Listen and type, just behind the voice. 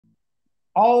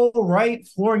All right,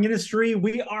 flooring industry,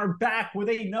 we are back with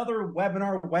another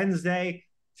webinar Wednesday.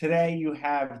 Today you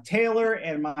have Taylor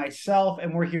and myself,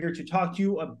 and we're here to talk to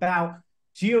you about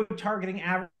geo-targeting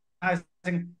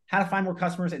advertising, how to find more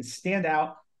customers and stand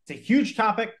out. It's a huge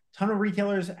topic. Ton of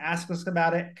retailers ask us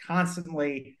about it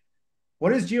constantly.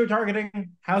 What is geo-targeting?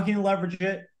 How can you leverage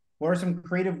it? What are some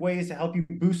creative ways to help you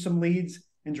boost some leads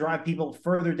and drive people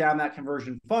further down that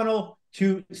conversion funnel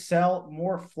to sell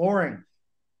more flooring?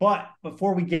 But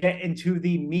before we get into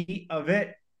the meat of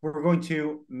it, we're going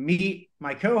to meet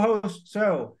my co-host.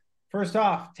 So first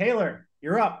off, Taylor,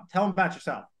 you're up. Tell them about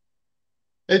yourself.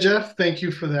 Hey, Jeff, thank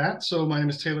you for that. So, my name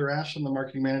is Taylor Rash. I'm the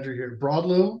marketing manager here at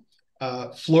Broadloom.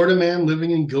 Florida man living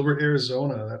in Gilbert,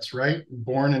 Arizona. That's right.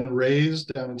 Born and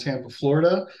raised down in Tampa,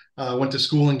 Florida. Went to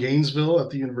school in Gainesville at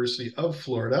the University of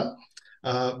Florida.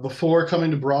 Before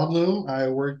coming to Broadloom, I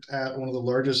worked at one of the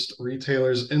largest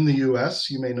retailers in the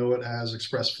US. You may know it as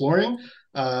Express Flooring.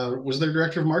 Was their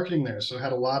director of marketing there. So,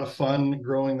 had a lot of fun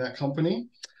growing that company.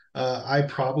 I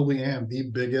probably am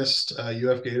the biggest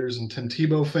UF Gators and Tim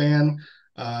Tebow fan.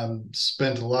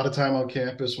 Spent a lot of time on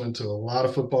campus, went to a lot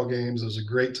of football games. It was a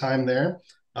great time there.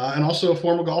 And also a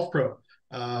former golf pro.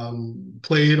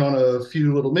 Played on a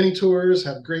few little mini tours,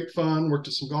 had great fun, worked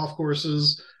at some golf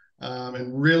courses,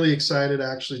 and really excited,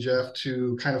 actually, Jeff,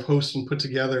 to kind of host and put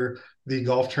together the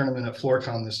golf tournament at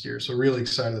FloorCon this year. So, really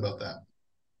excited about that.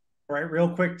 All right, real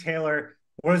quick, Taylor,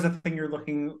 what is the thing you're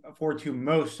looking forward to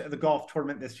most at the golf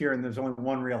tournament this year? And there's only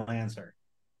one real answer.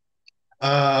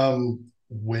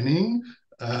 Winning.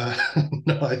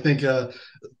 No, I think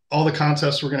all the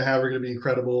contests we're going to have are going to be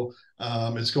incredible.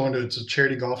 It's a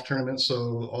charity golf tournament,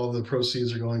 so all the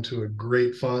proceeds are going to a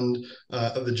great fund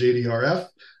of the JDRF.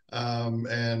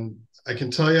 And I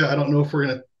can tell you, I don't know if we're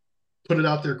going to put it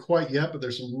out there quite yet, but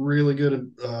there's some really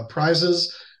good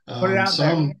prizes. Put it out there.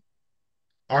 Some,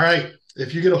 all right,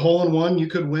 if you get a hole in one, you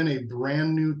could win a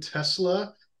brand new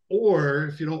Tesla. Or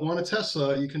if you don't want a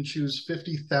Tesla, you can choose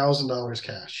 $50,000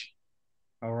 cash.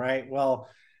 All right. Well,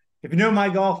 if you know my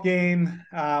golf game,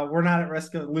 we're not at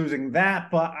risk of losing that,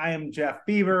 but I am Jeff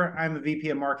Bieber. I'm the VP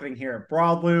of marketing here at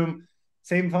Broadloom.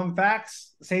 Same fun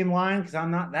facts, same line, because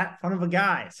I'm not that fun of a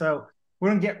guy. So we're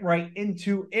going to get right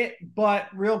into it. But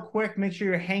real quick, make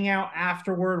sure you hang out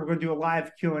afterward. We're going to do a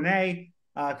live Q&A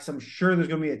because I'm sure there's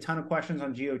going to be a ton of questions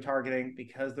on geo-targeting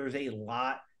because there's a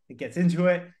lot that gets into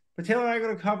it. But Taylor and I are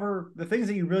going to cover the things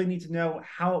that you really need to know,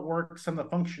 how it works, some of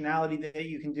the functionality that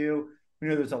you can do. We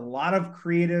know there's a lot of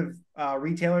creative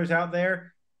retailers out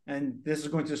there, and this is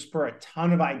going to spur a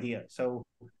ton of ideas. So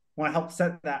I want to help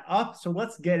set that up. So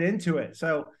let's get into it.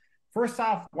 So first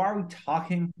off, why are we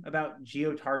talking about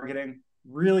geo-targeting?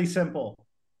 Really simple.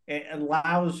 It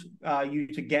allows you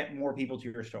to get more people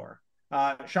to your store.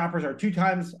 Shoppers are 2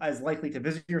 times as likely to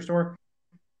visit your store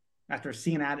after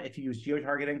seeing an ad if you use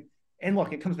geo-targeting. And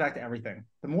look, it comes back to everything.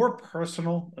 The more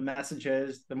personal the message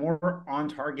is, the more on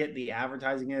target the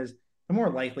advertising is, the more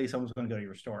likely someone's going to go to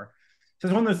your store. So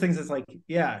it's one of those things that's like,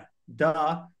 yeah,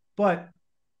 duh. But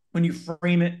when you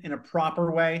frame it in a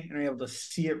proper way and are able to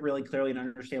see it really clearly and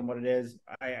understand what it is,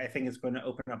 I think it's going to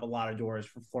open up a lot of doors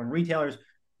for flooring retailers,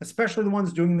 especially the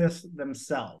ones doing this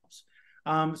themselves.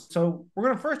 So we're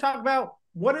going to first talk about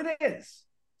what it is.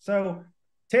 So,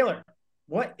 Taylor,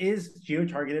 what is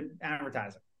geo-targeted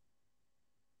advertising?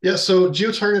 Yeah, so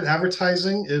geo-targeted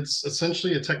advertising, it's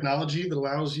essentially a technology that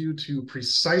allows you to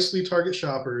precisely target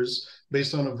shoppers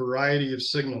based on a variety of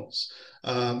signals.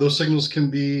 Those signals can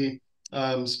be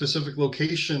specific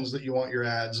locations that you want your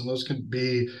ads, and those can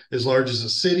be as large as a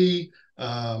city,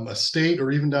 a state,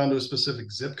 or even down to a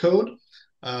specific zip code.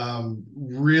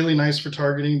 Really nice for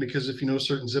targeting because if you know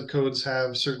certain zip codes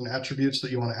have certain attributes that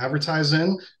you want to advertise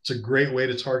in, it's a great way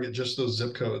to target just those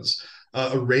zip codes.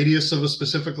 A radius of a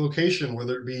specific location,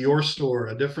 whether it be your store,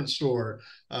 a different store,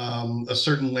 a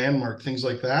certain landmark, things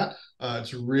like that.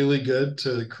 It's really good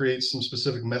to create some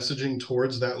specific messaging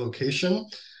towards that location.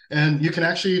 And you can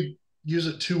actually use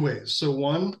it 2 ways. So,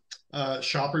 one,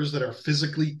 shoppers that are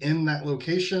physically in that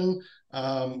location,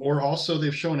 or also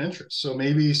they've shown interest. So,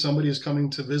 maybe somebody is coming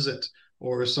to visit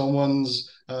or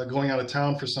someone's going out of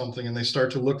town for something and they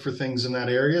start to look for things in that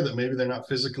area that maybe they're not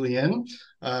physically in.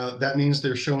 That means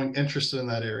they're showing interest in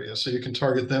that area. So you can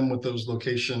target them with those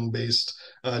location-based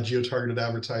geo-targeted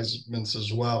advertisements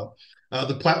as well.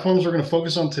 The platforms we're going to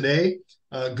focus on today,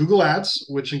 Google Ads,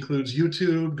 which includes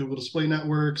YouTube, Google Display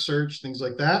Network, search, things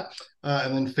like that,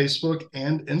 and then Facebook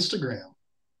and Instagram.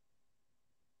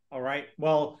 All right.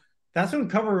 Well, that's going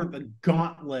to cover the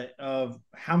gauntlet of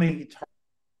how many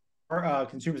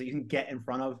consumers that you can get in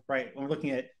front of, right? When we're looking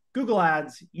at Google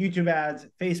ads, YouTube ads,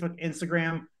 Facebook,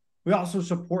 Instagram, We also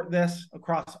support this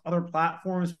across other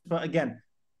platforms. But again,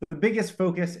 the biggest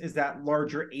focus is that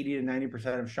larger 80 to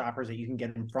 90% of shoppers that you can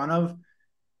get in front of.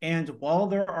 And while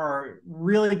there are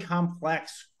really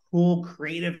complex, cool,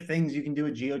 creative things you can do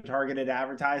with geo-targeted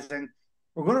advertising,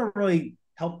 we're going to really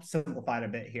help simplify it a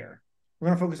bit here. We're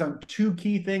going to focus on two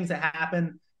key things that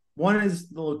happen. One is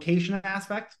the location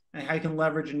aspect and how you can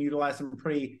leverage and utilize some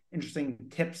pretty interesting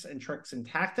tips and tricks and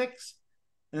tactics.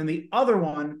 And then the other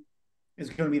one is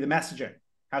going to be the messaging.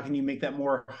 How can you make that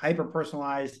more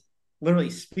hyper-personalized, literally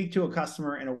speak to a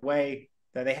customer in a way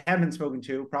that they haven't been spoken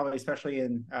to, probably especially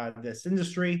in this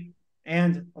industry,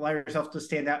 and allow yourself to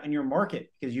stand out in your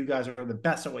market because you guys are the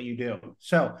best at what you do.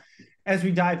 So as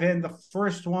we dive in, the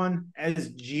first one, as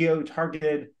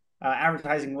geo-targeted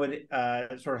advertising would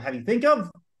sort of have you think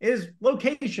of, is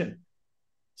location.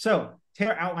 So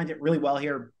Taylor outlined it really well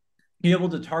here. You're able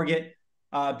to target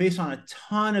based on a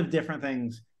ton of different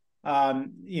things.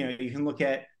 You can look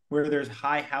at where there's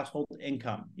high household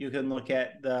income. You can look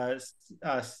at the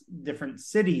different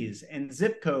cities and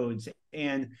zip codes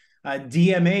and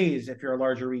DMAs if you're a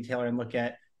larger retailer, and look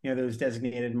at those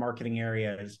designated marketing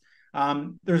areas.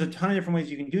 There's a ton of different ways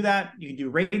you can do that. You can do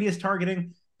radius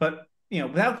targeting, but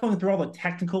without going through all the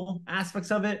technical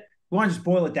aspects of it, we want to just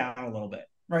boil it down a little bit,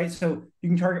 right? So you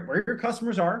can target where your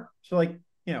customers are. So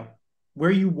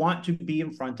where you want to be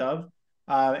in front of.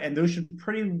 And those should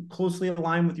pretty closely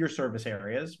align with your service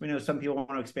areas. We know some people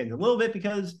want to expand a little bit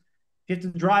because if you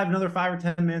have to drive another 5 or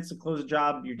 10 minutes to close a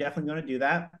job, you're definitely going to do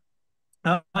that.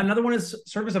 Another one is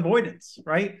service avoidance,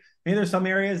 right? Maybe there's some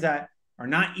areas that are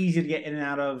not easy to get in and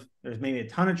out of. There's maybe a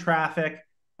ton of traffic.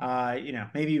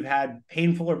 Maybe you've had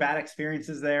painful or bad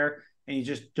experiences there, and you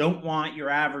just don't want your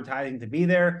advertising to be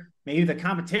there. Maybe the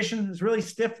competition is really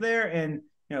stiff there, and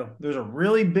there's a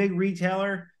really big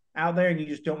retailer out there and you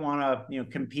just don't want to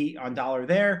compete on dollar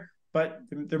there, but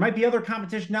there might be other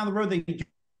competition down the road that you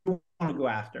do want to go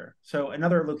after. So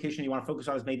another location you want to focus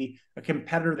on is maybe a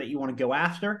competitor that you want to go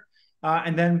after.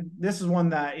 And then this is one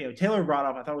that Taylor brought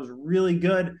up, I thought was really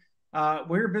good.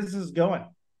 Where your business is going,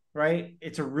 right?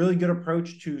 It's a really good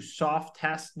approach to soft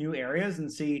test new areas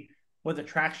and see what the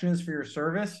traction is for your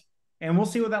service, and we'll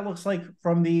see what that looks like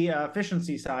from the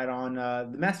efficiency side on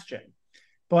the messaging.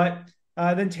 But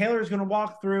then Taylor is going to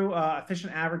walk through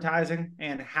efficient advertising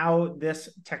and how this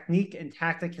technique and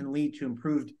tactic can lead to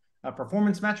improved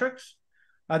performance metrics.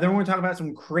 Then we're going to talk about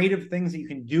some creative things that you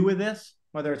can do with this,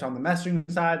 whether it's on the messaging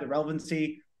side, the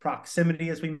relevancy, proximity,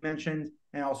 as we mentioned,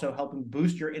 and also helping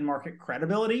boost your in-market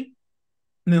credibility.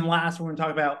 And then last, we're going to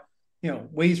talk about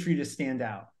ways for you to stand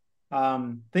out.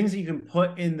 Things that you can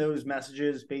put in those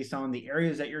messages based on the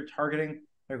areas that you're targeting.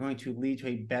 They're going to lead to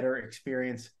a better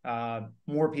experience,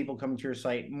 more people coming to your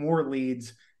site, more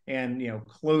leads, and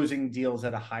closing deals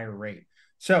at a higher rate.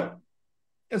 So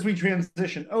as we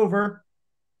transition over,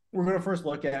 we're going to first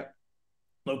look at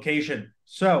location.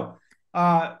 So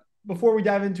before we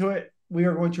dive into it, we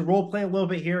are going to role play a little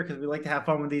bit here because we like to have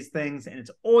fun with these things, and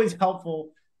it's always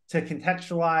helpful to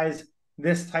contextualize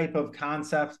this type of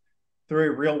concept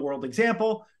through a real world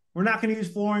example. We're not going to use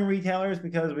flooring retailers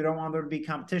because we don't want there to be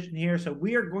competition here. So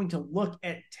we are going to look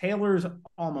at Taylor's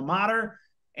alma mater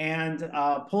and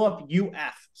pull up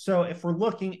UF. So if we're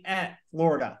looking at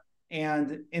Florida,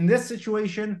 and in this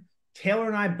situation, Taylor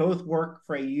and I both work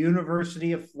for a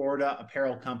University of Florida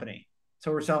apparel company.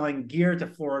 So we're selling gear to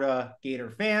Florida Gator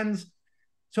fans.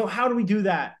 So how do we do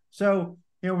that? So,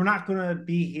 we're not going to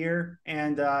be here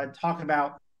and talk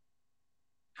about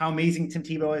how amazing Tim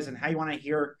Tebow is and how you want to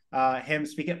hear him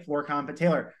speak at FloorCon. But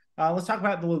Taylor, let's talk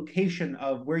about the location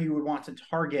of where you would want to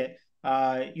target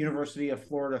University of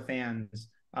Florida fans,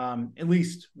 at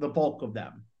least the bulk of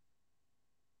them.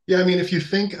 Yeah, I mean, if you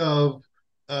think of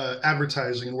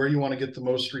advertising and where you want to get the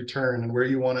most return and where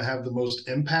you want to have the most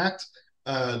impact,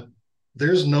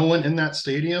 there's no one in that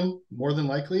stadium, more than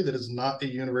likely, that is not a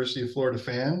University of Florida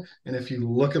fan. And if you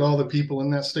look at all the people in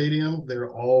that stadium,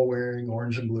 they're all wearing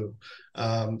orange and blue.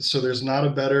 So there's not a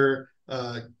better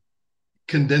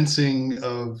condensing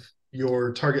of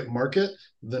your target market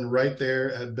than right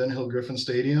there at Ben Hill Griffin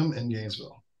Stadium in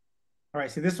Gainesville. All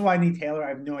right, so this is why I need Taylor. I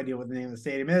have no idea what the name of the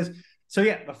stadium is. So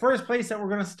yeah, the first place that we're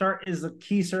going to start is the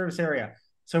key service area.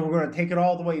 So we're going to take it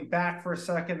all the way back for a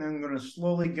second, and then we're going to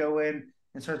slowly go in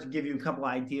and start to give you a couple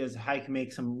ideas of how you can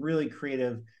make some really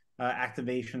creative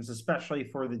activations, especially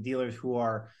for the dealers who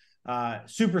are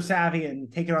super savvy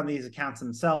and taking on these accounts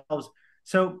themselves.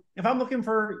 So if I'm looking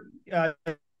for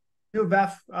U of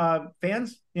F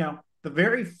fans, the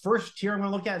very first tier I'm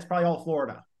going to look at is probably all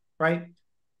Florida, right?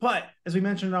 But as we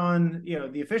mentioned on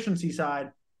the efficiency side,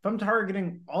 if I'm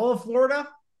targeting all of Florida,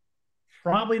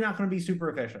 probably not going to be super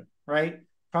efficient, right?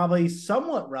 probably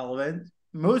somewhat relevant.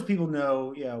 Most people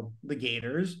know, the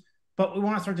Gators, but we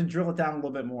want to start to drill it down a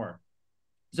little bit more.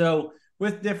 So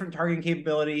with different targeting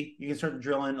capability, you can start to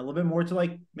drill in a little bit more to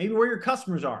like maybe where your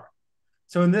customers are.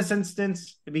 So in this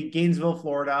instance, it'd be Gainesville,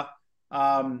 Florida.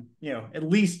 At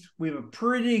least we have a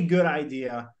pretty good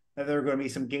idea that there are going to be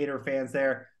some Gator fans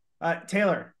there.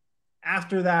 Taylor,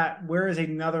 after that, where is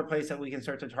another place that we can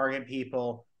start to target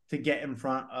people to get in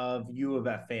front of U of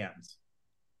F fans?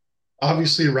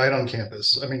 Obviously, right on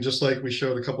campus. I mean, just like we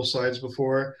showed a couple slides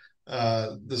before,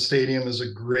 the stadium is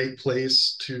a great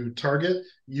place to target.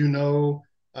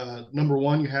 Number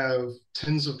one, you have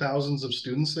tens of thousands of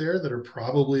students there that are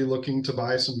probably looking to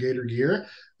buy some Gator gear.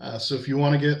 So if you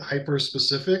want to get hyper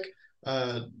specific,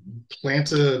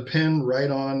 plant a pin right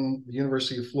on the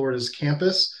University of Florida's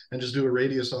campus and just do a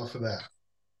radius off of that.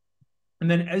 And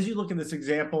then as you look at this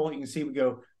example, you can see we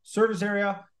go service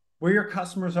area, where your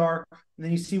customers are, and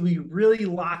then you see we really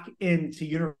lock into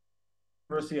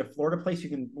University of Florida place. You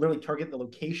can literally target the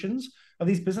locations of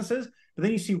these businesses. But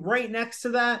then you see right next to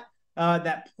that,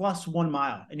 that plus 1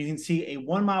 mile. And you can see a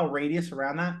 1 mile radius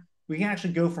around that. We can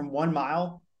actually go from 1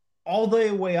 mile all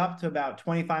the way up to about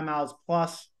 25 miles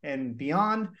plus and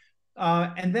beyond.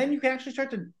 And then you can actually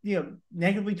start to,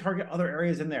 negatively target other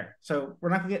areas in there. So we're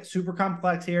not going to get super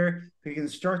complex here, but you can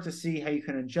start to see how you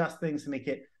can adjust things to make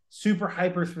it super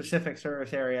hyper specific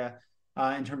service area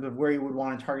in terms of where you would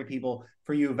want to target people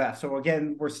for U of F. So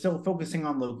again, we're still focusing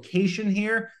on location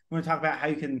here. We're going to talk about how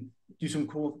you can do some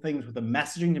cool things with the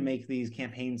messaging to make these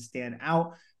campaigns stand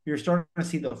out. You're starting to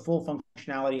see the full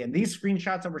functionality. And these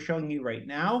screenshots that we're showing you right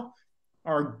now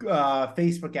are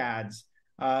Facebook ads.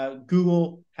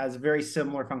 Google has very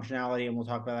similar functionality, and we'll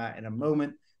talk about that in a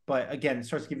moment. But again, it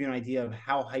starts to give you an idea of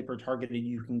how hyper targeted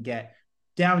you can get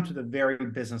down to the very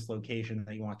business location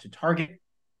that you want to target.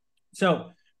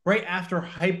 So right after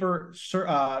hyper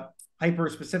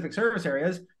specific service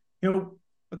areas,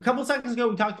 a couple seconds ago,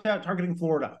 we talked about targeting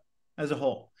Florida as a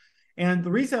whole. And the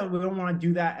reason we don't want to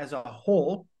do that as a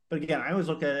whole, but again, I always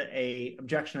look at a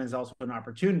objection as also an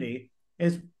opportunity,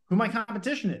 is who my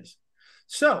competition is.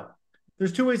 So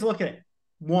there's two ways to look at it.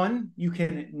 One, you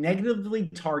can negatively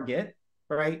target,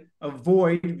 right?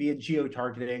 Avoid via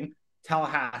geo-targeting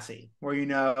Tallahassee, where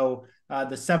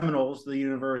the Seminoles, the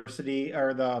university,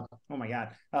 or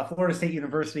Florida State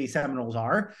University Seminoles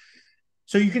are.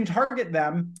 So you can target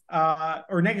them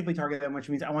or negatively target them, which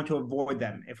means I want to avoid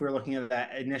them if we're looking at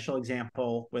that initial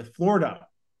example with Florida.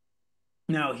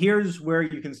 Now, here's where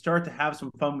you can start to have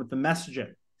some fun with the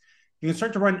messaging. You can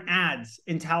start to run ads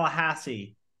in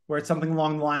Tallahassee where it's something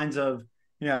along the lines of,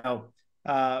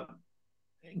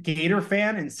 Gator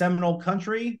fan in Seminole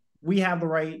country, we have the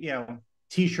right,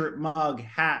 t-shirt, mug,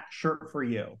 hat, shirt for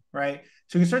you, right?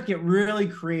 So you can start to get really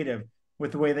creative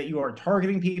with the way that you are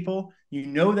targeting people. You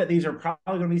know that these are probably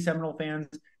going to be Seminole fans,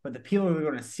 but the people who are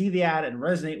going to see the ad and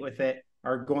resonate with it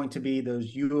are going to be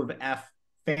those U of F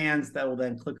fans that will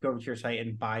then click over to your site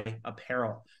and buy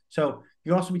apparel. So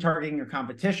you also be targeting your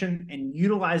competition and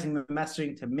utilizing the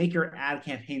messaging to make your ad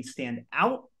campaign stand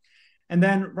out. And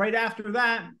then right after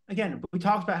that, again, we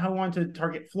talked about how we want to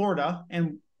target Florida,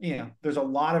 and there's a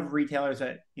lot of retailers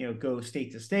that go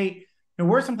state to state. There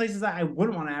were some places that I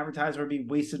wouldn't want to advertise or be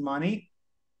wasted money.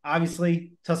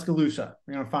 Obviously, Tuscaloosa,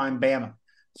 you're going to find Bama.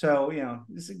 So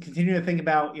continue to think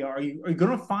about are you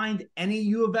going to find any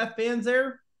U of F fans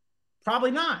there?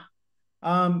 Probably not.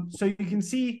 So you can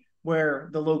see where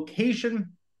the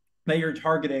location that you're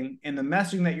targeting and the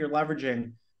messaging that you're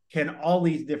leveraging can all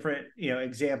these different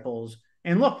examples.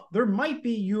 And look, there might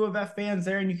be U of F fans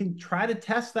there, and you can try to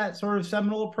test that sort of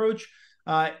Seminole approach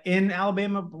in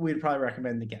Alabama, but we'd probably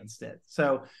recommend against it.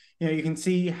 So you can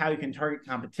see how you can target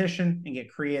competition and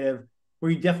get creative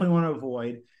where you definitely want to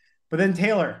avoid. But then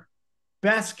Taylor,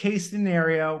 best case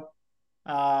scenario,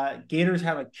 Gators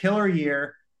have a killer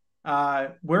year.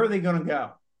 Where are they going to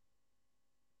go?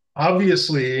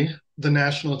 Obviously, the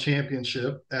national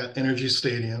championship at Energy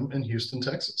Stadium in Houston,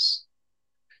 Texas.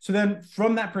 So then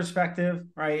from that perspective,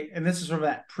 right, and this is sort of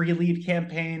that pre-lead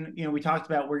campaign, we talked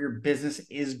about where your business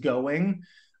is going.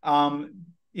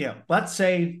 Let's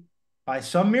say by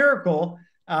some miracle,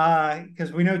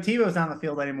 because we know Tebow's not on the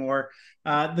field anymore,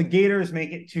 the Gators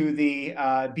make it to the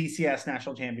BCS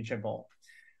National Championship Bowl.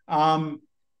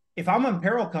 If I'm an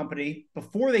apparel company,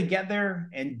 before they get there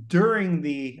and during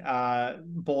the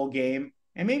bowl game,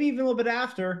 and maybe even a little bit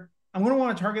after, I'm going to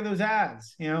want to target those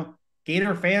ads.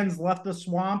 Gator fans left the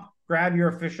swamp, grab your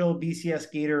official BCS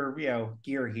Gator,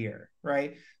 gear here,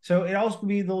 right? So it also could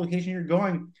be the location you're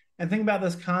going. And think about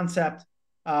this concept,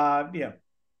 as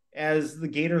the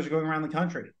Gators are going around the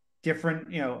country,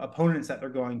 different, opponents that they're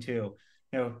going to.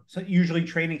 so usually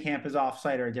training camp is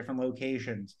offsite or at different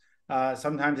locations.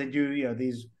 Sometimes they do,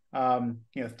 these,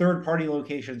 third party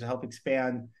locations to help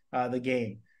expand the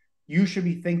game. You should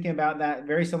be thinking about that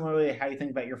very similarly to how you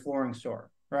think about your flooring store,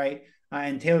 right?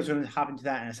 And Taylor's going to hop into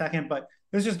that in a second, but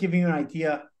this is just giving you an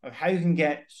idea of how you can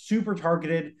get super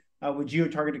targeted with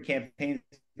geo-targeted campaigns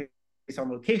based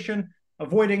on location,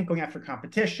 avoiding going after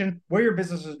competition, where your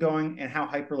business is going, and how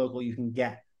hyper local you can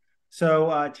get.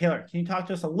 So, Taylor, can you talk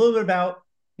to us a little bit about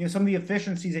some of the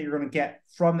efficiencies that you're going to get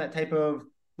from that type of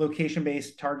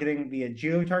location-based targeting via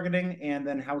geo-targeting, and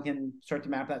then how we can start to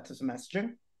map that to some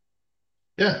messaging?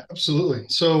 Yeah, absolutely.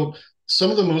 So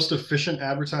some of the most efficient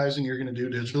advertising you're going to do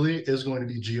digitally is going to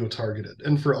be geo-targeted,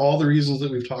 and for all the reasons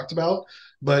that we've talked about.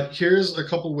 But here's a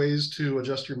couple ways to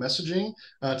adjust your messaging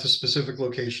to specific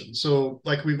locations. So,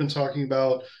 like we've been talking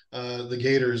about the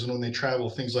Gators and when they travel,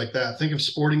 things like that. Think of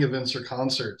sporting events or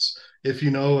concerts. If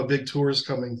you know a big tour is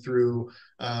coming through,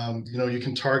 you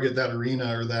can target that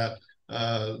arena or that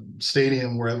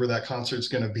stadium wherever that concert's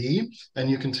going to be, and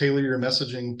you can tailor your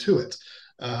messaging to it.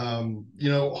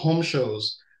 Home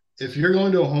shows. If you're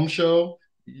going to a home show,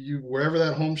 wherever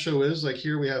that home show is, like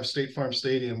here we have State Farm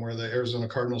Stadium where the Arizona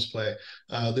Cardinals play.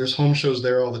 There's home shows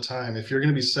there all the time. If you're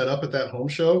going to be set up at that home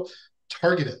show,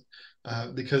 target it.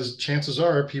 Because chances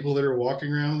are people that are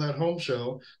walking around that home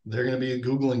show, they're going to be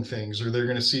Googling things, or they're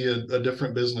going to see a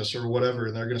different business or whatever,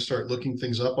 and they're going to start looking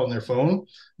things up on their phone.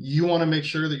 You want to make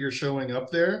sure that you're showing up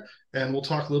there. And we'll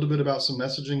talk a little bit about some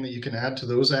messaging that you can add to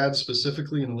those ads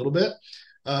specifically in a little bit.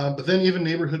 But then even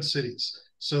neighborhood cities.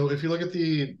 So if you look at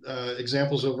the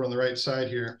examples over on the right side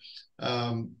here,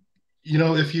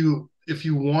 if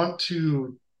you want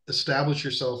to establish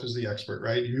yourself as the expert,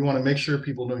 right? You want to make sure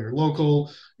people know you're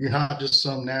local. You're not just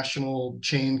some national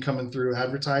chain coming through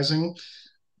advertising.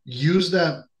 Use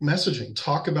that messaging.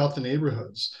 Talk about the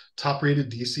neighborhoods. Top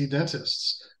rated DC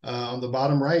dentists. On the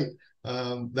bottom right,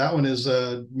 that one is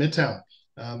Midtown.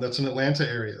 That's an Atlanta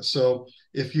area. So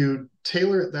if you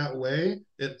tailor it that way,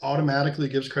 it automatically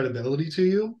gives credibility to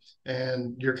you,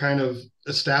 and you're kind of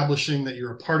establishing that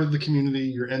you're a part of the community,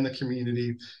 you're in the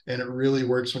community, and it really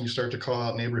works when you start to call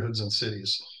out neighborhoods and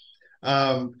cities.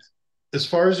 As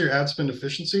far as your ad spend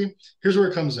efficiency, here's where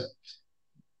it comes in.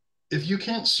 If you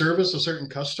can't service a certain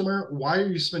customer, why are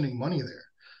you spending money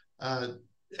there?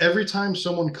 Every time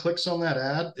someone clicks on that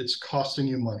ad, it's costing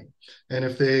you money. And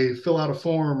if they fill out a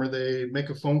form or they make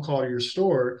a phone call to your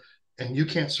store and you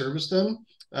can't service them,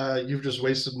 you've just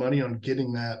wasted money on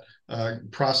getting that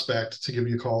prospect to give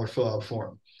you a call or fill out a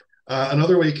form.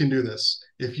 Another way you can do this,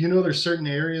 if you know there's certain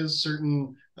areas,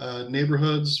 certain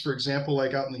neighborhoods, for example,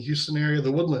 like out in the Houston area,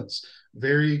 the Woodlands,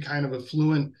 very kind of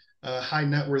affluent, high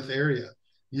net worth area.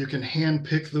 You can hand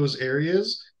pick those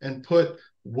areas and put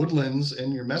Woodlands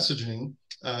in your messaging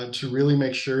to really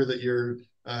make sure that you're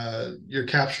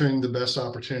capturing the best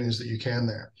opportunities that you can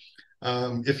there.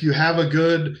 If you have a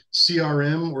good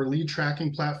CRM or lead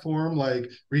tracking platform like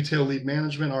Retail Lead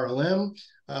Management, RLM,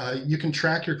 you can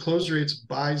track your close rates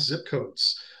by zip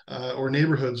codes or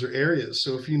neighborhoods or areas.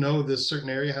 So if you know this certain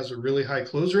area has a really high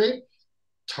close rate,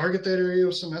 target that area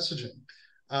with some messaging.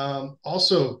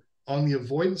 Also, on the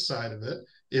avoidance side of it,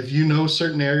 if you know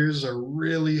certain areas are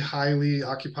really highly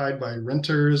occupied by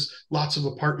renters, lots of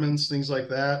apartments, things like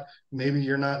that, maybe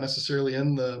you're not necessarily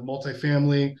in the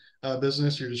multifamily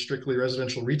business, you're just strictly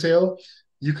residential retail,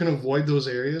 you can avoid those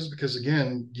areas because,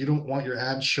 again, you don't want your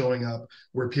ads showing up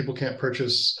where people can't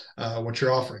purchase what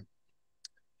you're offering.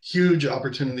 Huge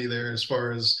opportunity there as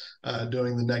far as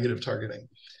doing the negative targeting.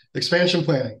 Expansion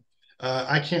planning.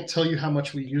 I can't tell you how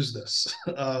much we use this.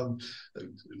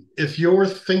 If you're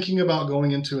thinking about going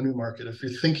into a new market, if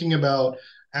you're thinking about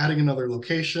adding another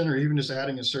location or even just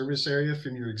adding a service area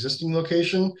from your existing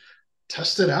location,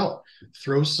 test it out.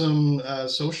 Throw some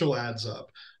social ads up.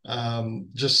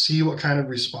 Just see what kind of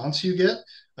response you get.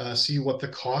 See what the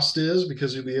cost is,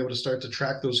 because you'll be able to start to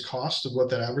track those costs of what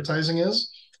that advertising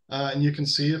is. And you can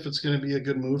see if it's going to be a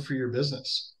good move for your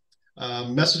business.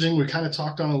 Messaging, we kind of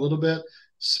talked on a little bit.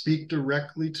 Speak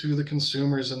directly to the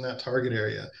consumers in that target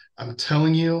area. I'm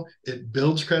telling you, it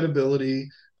builds credibility.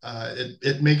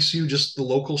 It makes you just the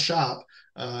local shop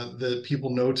that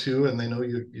people know to, and they know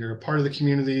you're a part of the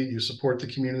community, you support the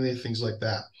community, things like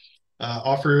that.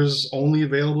 Offers only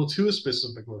available to a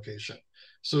specific location.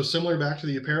 So similar back to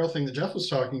the apparel thing that Jeff was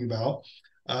talking about,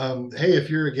 hey,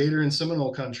 if you're a Gator in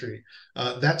Seminole country,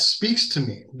 that speaks to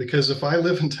me, because if I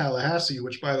live in Tallahassee,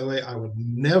 which, by the way, I would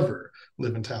never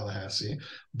live in Tallahassee,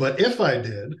 but if I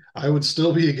did, I would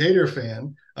still be a Gator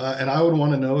fan, and I would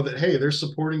want to know that, hey, they're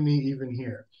supporting me even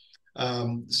here.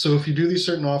 So if you do these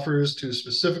certain offers to a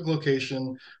specific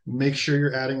location, make sure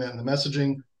you're adding that in the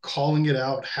messaging. calling it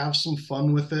out, have some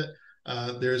fun with it.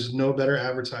 There's no better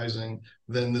advertising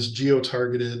than this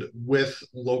geo-targeted with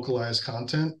localized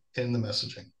content in the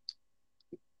messaging.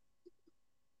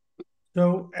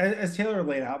 So as Taylor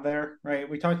laid out there, right,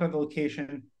 we talked about the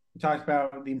location, we talked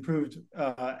about the improved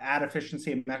ad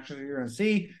efficiency and metrics you're going to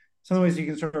see. Some of the ways you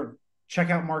can sort of check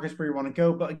out markets where you want to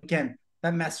go. But again,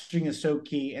 that messaging is so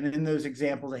key. And in those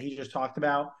examples that he just talked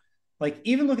about, like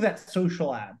even look at that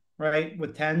social ad, right,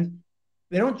 with 10,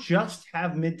 they don't just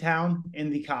have Midtown in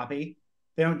the copy.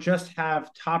 They don't just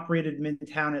have top rated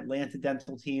Midtown Atlanta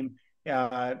dental team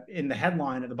in the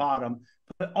headline at the bottom,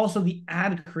 but also the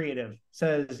ad creative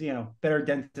says, better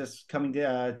dentists coming to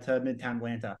Midtown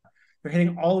Atlanta. They're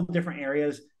hitting all the different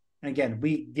areas. And again,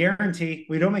 we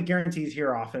don't make guarantees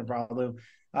here often, probably.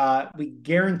 We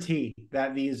guarantee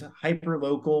that these hyper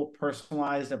local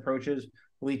personalized approaches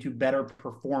will lead to better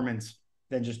performance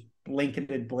than just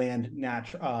blanketed bland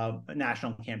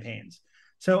national campaigns.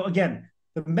 So again,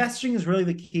 the messaging is really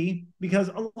the key, because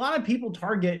a lot of people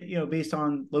target, based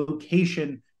on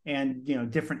location and,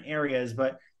 different areas,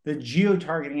 but the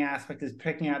geo-targeting aspect is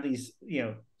picking out these,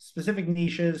 specific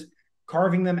niches,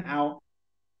 carving them out,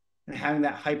 and having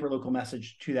that hyper local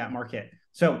message to that market.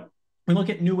 So we look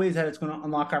at new ways that it's going to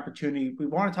unlock opportunity. We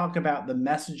want to talk about the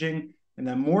messaging, and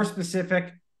the more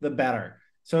specific, the better.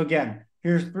 So again,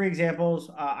 here's 3 examples.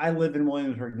 I live in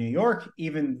Williamsburg, New York,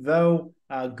 even though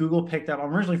Google picked up,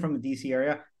 I'm originally from the DC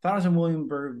area, thought I was in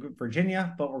Williamsburg,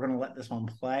 Virginia, but we're going to let this one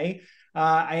play.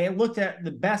 I looked at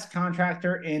the best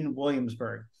contractor in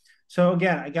Williamsburg. So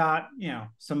again, I got,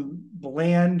 some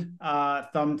bland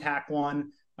thumbtack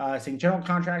one saying general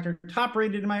contractor, top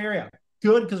rated in my area.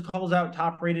 Good, because it calls out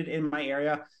top rated in my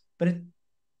area, but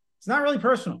it's not really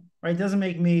personal, right? It doesn't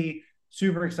make me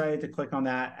super excited to click on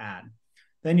that ad.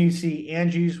 Then you see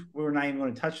Angie's. We're not even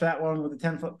going to touch that one with a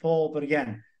 10-foot pole. But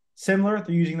again, similar.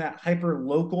 They're using that hyper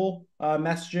local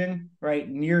messaging, right,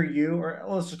 near you, or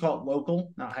let's just call it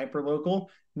local, not hyper local,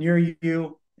 near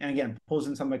you. And again, pulls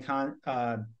in some of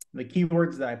the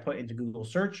keywords that I put into Google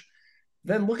search.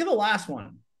 Then look at the last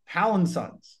one, Powell &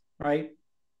 Sons, right?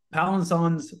 Powell &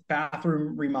 Sons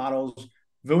bathroom remodels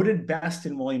voted best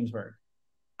in Williamsburg.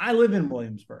 I live in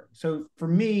Williamsburg. So for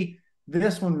me,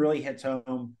 this one really hits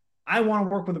home. I want to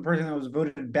work with a person that was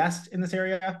voted best in this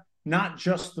area, not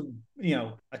just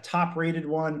a top rated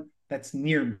one that's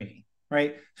near me,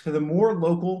 right? So the more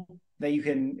local that you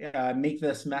can make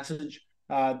this message,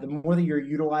 the more that you're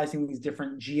utilizing these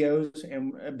different geos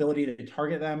and ability to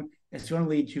target them, it's going to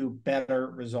lead to better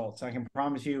results. I can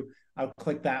promise you, I'll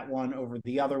click that one over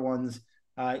the other ones.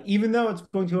 Even though it's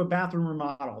going to a bathroom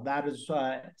remodel, that is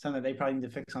something that they probably need to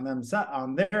fix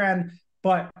on their end.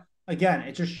 But again,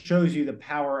 it just shows you the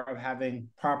power of having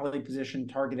properly positioned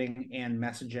targeting and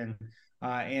messaging,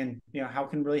 and how it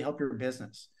can really help your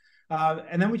business.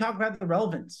 And then we talk about the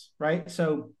relevance, right?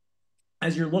 So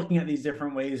as you're looking at these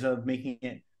different ways of making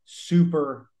it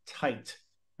super tight,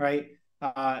 right?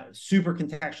 Super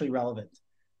contextually relevant.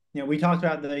 We talked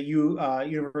about the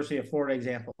University of Florida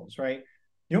examples, right?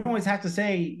 You don't always have to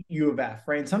say U of F,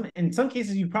 right? In some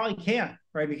cases, you probably can't,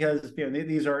 right? Because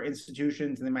these are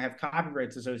institutions and they might have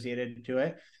copyrights associated to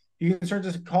it. You can start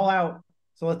to call out.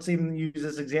 So let's even use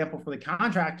this example for the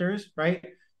contractors, right?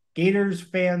 Gators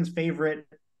fans' favorite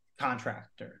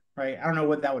contractor, right? I don't know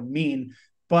what that would mean,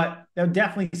 but that would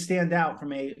definitely stand out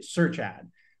from a search ad.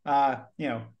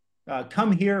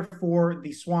 Come here for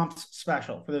the Swamps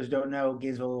special. For those who don't know,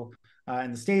 Gainesville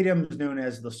and the stadium is known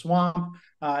as the Swamp.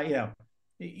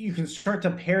 You can start to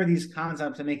pair these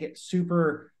concepts and make it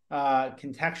super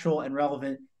contextual and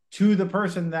relevant to the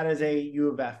person that is a U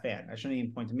of F fan. I shouldn't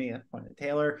even point to me, I point to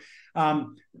Taylor.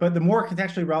 But the more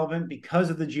contextually relevant, because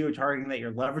of the geo-targeting that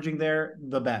you're leveraging there,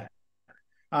 the better.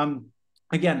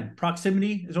 Again,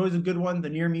 proximity is always a good one. The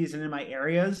near me isn't in my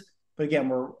areas. But again,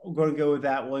 we're going to go with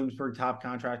that Williamsburg top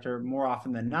contractor more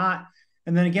often than not.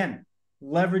 And then again,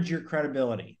 leverage your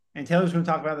credibility. And Taylor's going to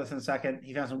talk about this in a second.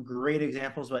 He found some great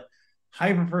examples, but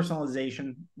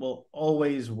hyper-personalization will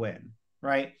always win,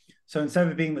 right? So instead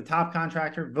of being the top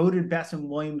contractor, voted best in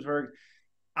Williamsburg,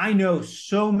 I know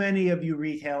so many of you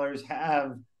retailers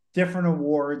have different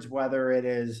awards, whether it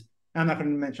is, I'm not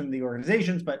going to mention the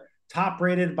organizations, but top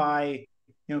rated by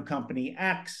company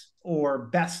X, or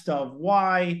best of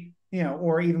Y,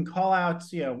 or even call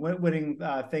outs, winning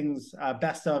things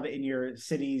best of in your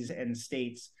cities and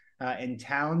states and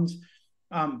towns.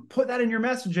 Put that in your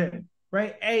messaging,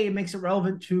 right? A, it makes it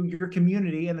relevant to your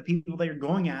community and the people that you're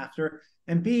going after.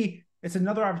 And B, it's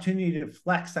another opportunity to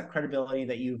flex that credibility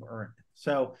that you've earned.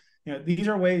 So, these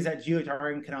are ways that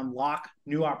geo-targeting can unlock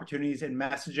new opportunities in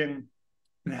messaging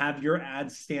and have your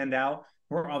ads stand out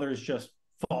where others just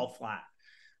fall flat.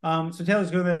 So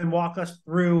Taylor's going to then walk us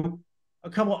through a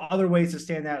couple other ways to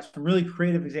stand out, some really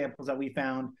creative examples that we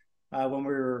found when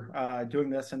we were doing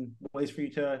this, and ways for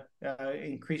you to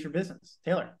increase your business.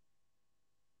 Taylor.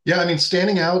 Yeah, I mean,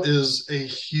 standing out is a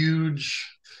huge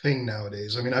thing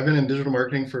nowadays. I mean, I've been in digital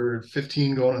marketing for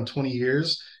 15, going on 20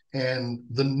 years, and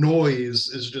the noise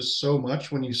is just so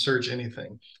much when you search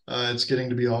anything. It's getting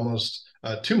to be almost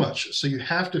too much. So you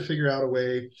have to figure out a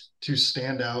way to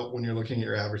stand out when you're looking at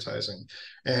your advertising.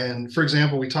 And for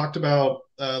example, we talked about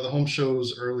the home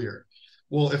shows earlier.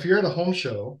 Well, if you're at a home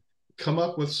show, come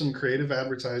up with some creative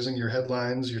advertising, your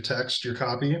headlines, your text, your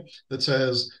copy that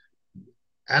says,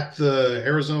 at the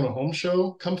Arizona Home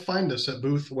Show, come find us at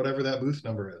booth, whatever that booth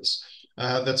number is.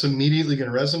 That's immediately going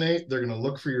to resonate. They're going to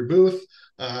look for your booth.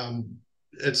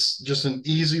 It's just an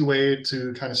easy way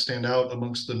to kind of stand out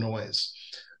amongst the noise.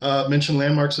 Mention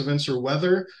landmarks, events, or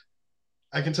weather.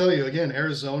 I can tell you again,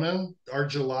 Arizona, our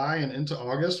July and into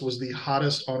August was the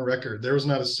hottest on record. There was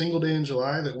not a single day in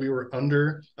July that we were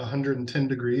under 110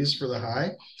 degrees for the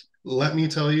high. Let me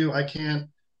tell you, I can't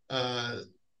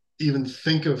even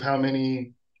think of how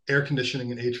many air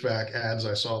conditioning and HVAC ads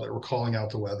I saw that were calling out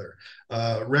the weather.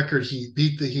 Record heat,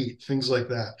 beat the heat, things like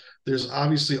that. There's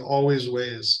obviously always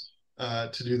ways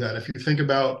to do that. If you think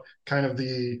about kind of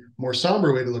the more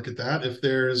somber way to look at that, if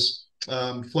there's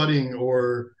flooding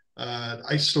or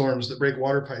ice storms that break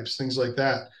water pipes, things like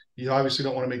that, you obviously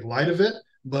don't want to make light of it,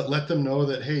 but let them know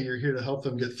that, hey, you're here to help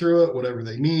them get through it, whatever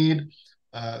they need,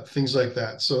 things like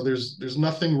that. So there's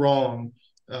nothing wrong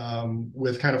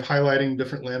with kind of highlighting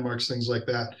different landmarks, things like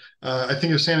that. I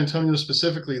think of San Antonio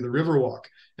specifically, the Riverwalk,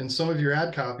 and some of your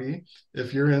ad copy.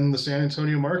 If you're in the San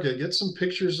Antonio market, get some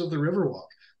pictures of the Riverwalk.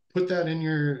 Put that in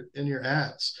your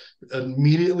ads.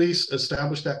 Immediately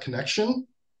establish that connection,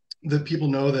 that people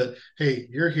know that, hey,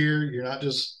 you're here. You're not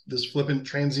just this flippant,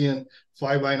 transient,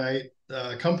 fly-by-night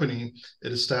company.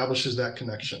 It establishes that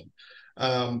connection.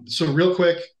 So real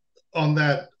quick, on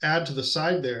that ad to the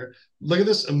side there, look at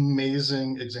this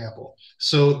amazing example.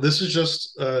 So this is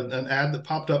just an ad that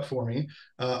popped up for me.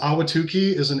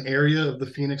 Ahwatukee is an area of the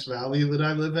Phoenix Valley that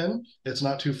I live in. It's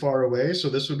not too far away, so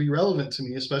this would be relevant to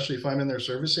me, especially if I'm in their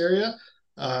service area.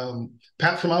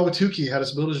 Pat from Ahwatukee had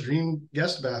us build his dream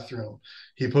guest bathroom.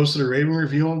 He posted a rating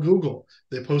review on Google.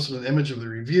 They posted an image of the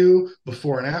review,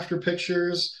 before and after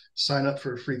pictures, sign up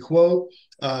for a free quote.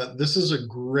 This is a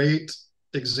great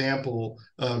example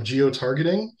of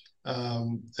geo-targeting.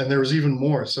 And there was even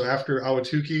more. So after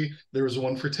Ahwatukee, there was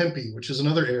one for Tempe, which is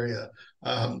another area.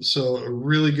 So a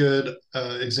really good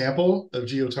example of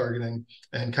geo-targeting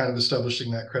and kind of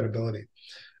establishing that credibility.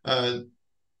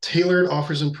 Tailored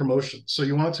offers and promotions. So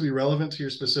you want it to be relevant to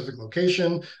your specific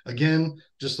location. Again,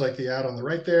 just like the ad on the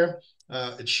right there,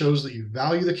 it shows that you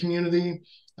value the community.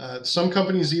 Some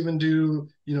companies even do,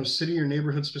 city or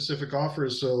neighborhood specific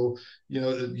offers. So,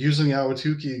 using the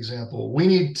Ahwatukee example, we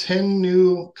need 10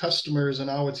 new customers in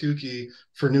Ahwatukee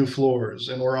for new floors,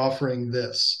 and we're offering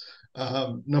this.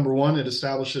 Number one, it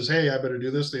establishes, hey, I better do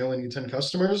this. They only need 10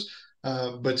 customers.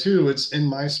 But two, it's in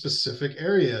my specific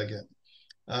area again.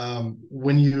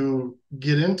 When you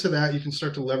get into that, you can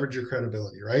start to leverage your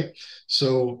credibility, right?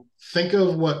 So think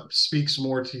of what speaks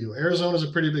more to you. Arizona is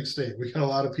a pretty big state. We got a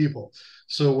lot of people.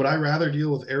 So would I rather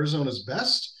deal with Arizona's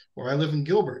best, or I live in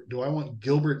Gilbert? Do I want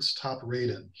Gilbert's top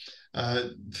rated?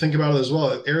 Think about it as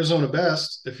well. Arizona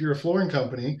best, if you're a flooring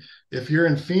company, if you're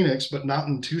in Phoenix, but not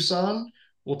in Tucson,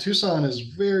 well, Tucson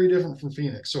is very different from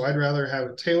Phoenix. So I'd rather have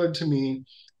it tailored to me,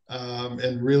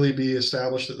 and really be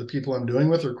established that the people I'm doing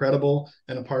with are credible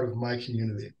and a part of my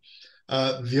community.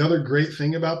 The other great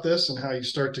thing about this and how you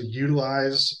start to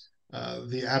utilize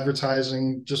the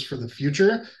advertising just for the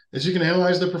future is you can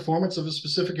analyze the performance of a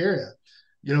specific area.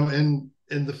 In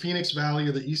the Phoenix Valley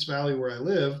or the East Valley where I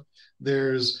live,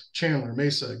 there's Chandler,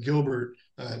 Mesa, Gilbert,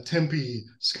 Tempe,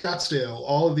 Scottsdale,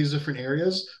 all of these different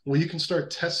areas. Well, you can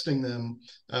start testing them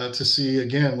to see,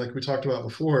 again, like we talked about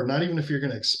before, not even if you're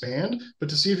going to expand, but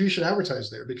to see if you should advertise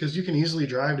there, because you can easily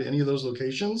drive to any of those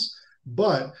locations.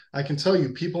 But I can tell you,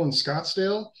 people in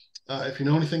Scottsdale, if you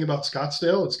know anything about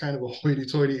Scottsdale, it's kind of a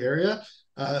hoity-toity area.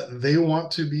 They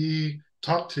want to be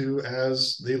talked to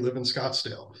as they live in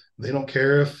Scottsdale. They don't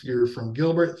care if you're from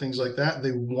Gilbert, things like that.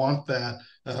 They want that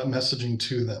messaging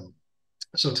to them.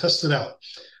 So test it out.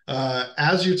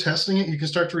 As you're testing it, you can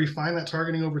start to refine that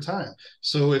targeting over time.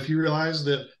 So if you realize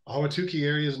that Ahwatukee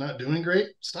area is not doing great,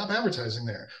 stop advertising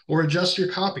there, or adjust your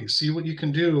copy. See what you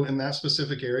can do in that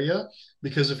specific area.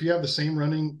 Because if you have the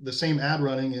same ad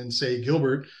running in, say,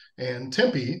 Gilbert and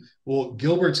Tempe, well,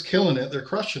 Gilbert's killing it, they're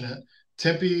crushing it.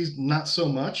 Tempe's not so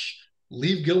much.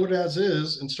 Leave Gilbert as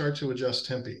is and start to adjust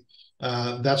Tempe.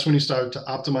 that's when you start to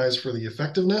optimize for the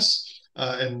effectiveness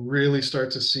and really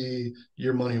start to see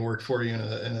your money work for you in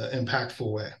an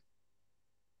impactful way.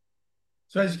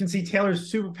 So as you can see, Taylor's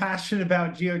super passionate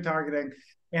about geo-targeting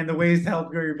and the ways to help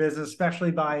grow your business,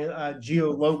 especially by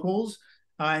geo-locals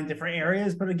in different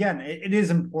areas. But again, it is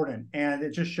important. And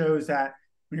it just shows that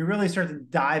when you really start to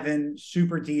dive in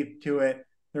super deep to it,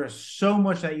 there's so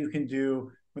much that you can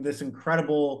do with this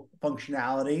incredible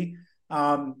functionality.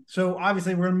 So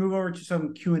obviously, we're going to move over to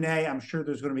some Q&A. I'm sure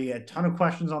there's going to be a ton of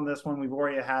questions on this one. We've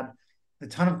already had a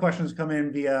ton of questions come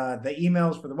in via the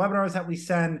emails for the webinars that we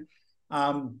send.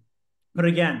 But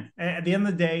again, at the end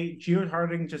of the day,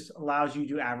 geo-targeting just allows you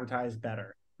to advertise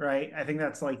better, right? I think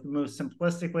that's like the most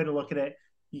simplistic way to look at it.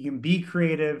 You can be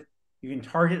creative, you can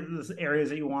target the areas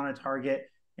that you want to target,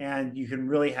 and you can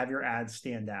really have your ads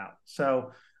stand out.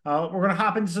 So we're going to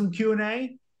hop into some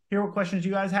Q&A, hear what questions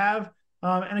you guys have.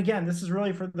 And again, this is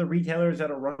really for the retailers that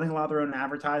are running a lot of their own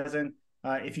advertising.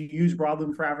 If you use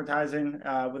Broadloom for advertising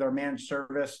with our managed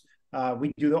service,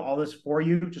 we do all this for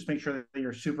you. Just make sure that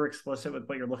you're super explicit with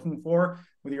what you're looking for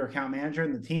with your account manager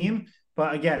and the team.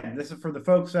 But again, this is for the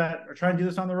folks that are trying to do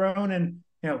this on their own and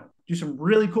do some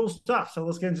really cool stuff. So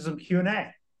let's get into some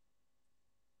Q&A.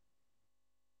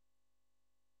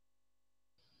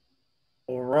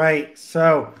 All right.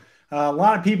 So a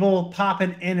lot of people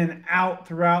popping in and out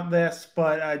throughout this,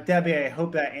 but Debbie, I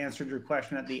hope that answered your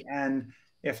question at the end.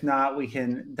 If not, we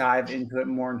can dive into it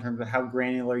more in terms of how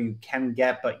granular you can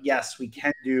get. But yes, we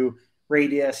can do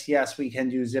radius. Yes, we can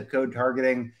do zip code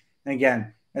targeting. And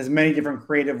again, as many different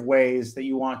creative ways that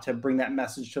you want to bring that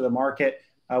message to the market,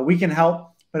 we can help.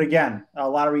 But again, a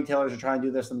lot of retailers are trying to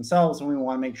do this themselves, and we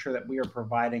want to make sure that we are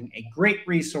providing a great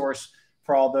resource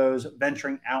for all those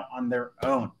venturing out on their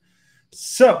own.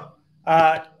 So,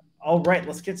 all right,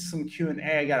 let's get some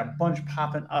Q&A. I got a bunch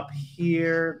popping up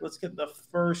here. Let's get the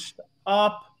first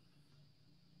up.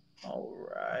 All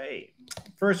right.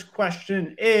 First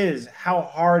question is, how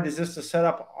hard is this to set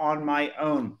up on my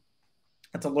own?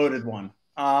 That's a loaded one.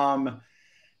 Taylor,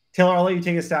 I'll let you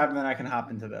take a stab and then I can hop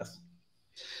into this.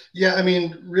 Yeah, I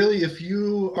mean, really, if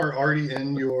you are already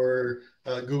in your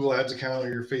Google Ads account or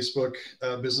your Facebook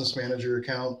Business Manager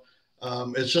account,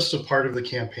 it's just a part of the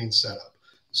campaign setup.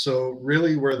 So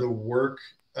really where the work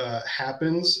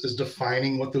happens is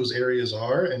defining what those areas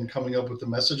are and coming up with the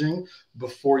messaging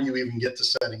before you even get to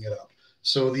setting it up.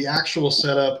 So the actual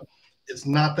setup, it's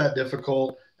not that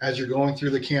difficult. As you're going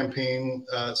through the campaign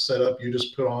setup, you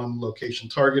just put on location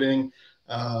targeting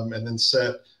and then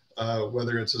set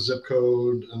whether it's a zip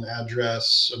code, an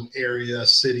address, an area,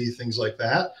 city, things like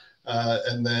that,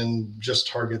 and then just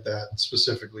target that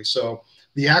specifically. So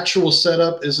the actual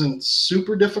setup isn't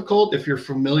super difficult if you're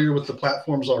familiar with the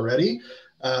platforms already,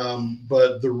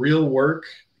 but the real work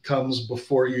comes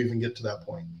before you even get to that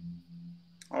point.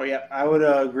 Oh, yeah, I would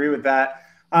agree with that.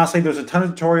 Honestly, there's a ton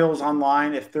of tutorials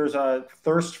online. If there's a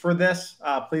thirst for this,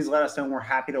 please let us know. We're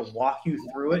happy to walk you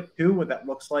through it too, what that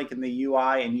looks like in the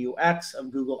UI and UX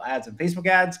of Google Ads and Facebook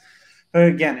Ads. But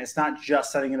again, it's not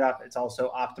just setting it up. It's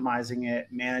also optimizing it,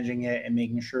 managing it, and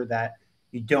making sure that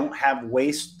you don't have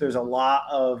waste. There's a lot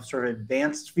of sort of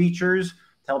advanced features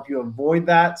to help you avoid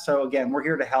that. So again, we're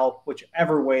here to help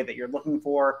whichever way that you're looking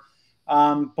for.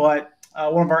 But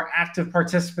one of our active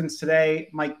participants today,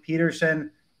 Mike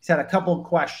Peterson, he's had a couple of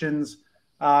questions.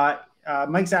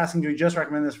 Mike's asking, do we just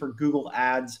recommend this for Google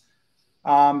Ads?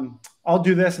 I'll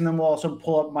do this, and then we'll also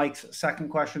pull up Mike's second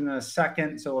question in a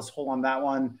second. So let's hold on that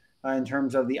one in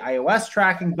terms of the iOS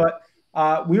tracking. But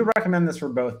we recommend this for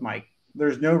both, Mike.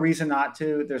 There's no reason not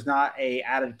to. There's not a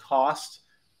added cost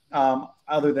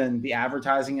other than the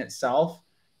advertising itself.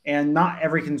 And not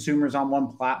every consumer is on one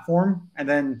platform. And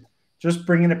then just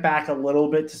bringing it back a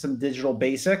little bit to some digital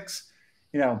basics,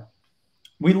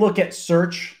 we look at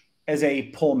search as a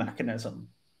pull mechanism,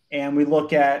 and we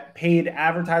look at paid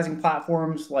advertising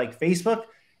platforms like Facebook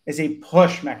as a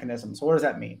push mechanism. So what does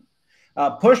that mean?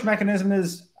 Push mechanism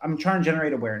is I'm trying to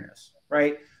generate awareness,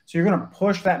 right? So you're going to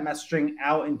push that messaging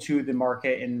out into the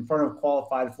market in front of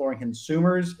qualified flooring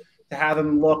consumers to have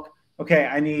them look, okay,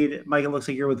 I need, Mike, it looks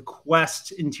like you're with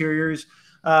Quest Interiors.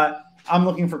 I'm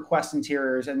looking for Quest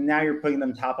Interiors, and now you're putting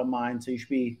them top of mind. So you should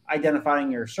be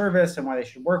identifying your service and why they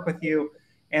should work with you.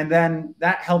 And then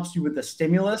that helps you with the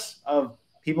stimulus of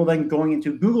people then going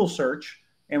into Google search.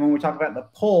 And when we talk about the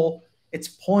pull, it's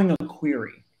pulling a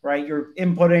query, right? You're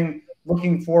inputting,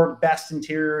 looking for best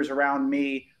interiors around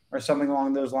me or something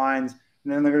along those lines.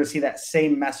 And then they're going to see that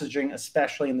same messaging,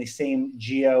 especially in the same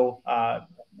geo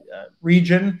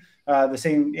region, the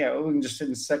same, we can just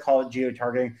call it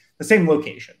geo-targeting, the same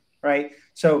location, right?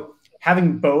 So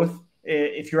having both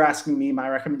if you're asking me, my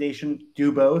recommendation,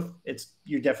 do both.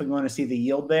 You're definitely going to see the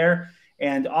yield there.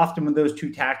 And often with those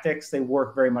two tactics, they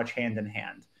work very much hand in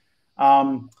hand.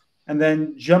 And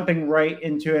then jumping right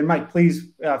into, and Mike, please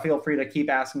feel free to keep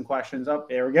asking questions. Oh,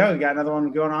 there we go. We got another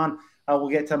one going on. We'll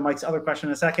get to Mike's other question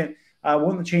in a second.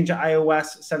 Won't the change to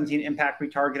iOS 17 impact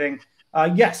retargeting?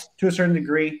 Yes, to a certain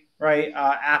degree, right?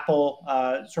 Apple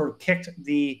sort of kicked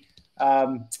the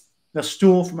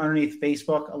stool from underneath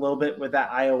Facebook a little bit with that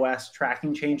iOS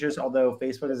tracking changes, although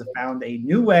Facebook has found a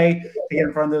new way to get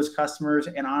in front of those customers.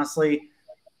 And honestly,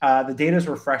 the data is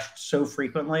refreshed so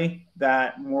frequently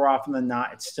that more often than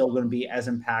not, it's still going to be as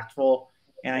impactful.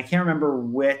 And I can't remember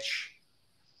which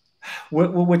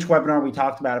webinar we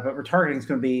talked about it, but retargeting is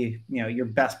going to be, your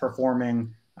best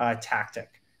performing tactic.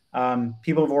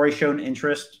 People have already shown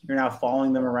interest. You're now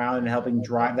following them around and helping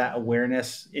drive that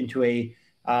awareness into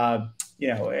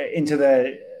into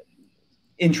the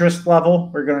interest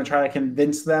level. We're going to try to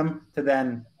convince them to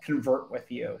then convert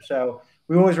with you. So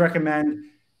we always recommend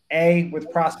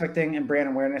with prospecting and brand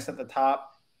awareness at the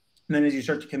top. And then as you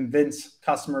start to convince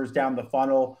customers down the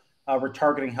funnel,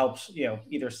 retargeting helps,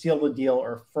 either seal the deal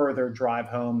or further drive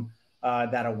home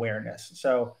that awareness.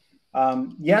 So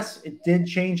yes, it did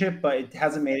change it, but it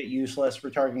hasn't made it useless.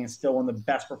 Retargeting is still one of the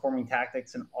best performing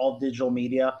tactics in all digital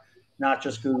media, not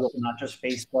just Google, not just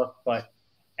Facebook, but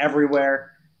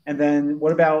everywhere. And then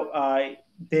what about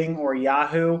Bing or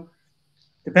Yahoo?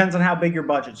 Depends on how big your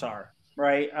budgets are,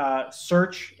 right?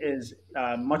 Search is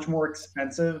much more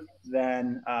expensive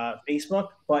than Facebook,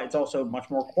 but it's also much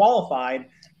more qualified.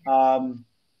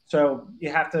 So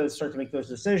you have to start to make those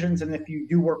decisions. And if you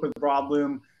do work with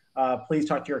Broadloom, please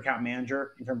talk to your account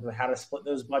manager in terms of how to split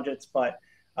those budgets. But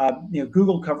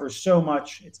Google covers so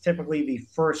much. It's typically the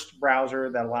first browser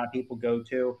that a lot of people go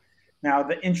to. Now,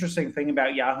 the interesting thing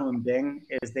about Yahoo and Bing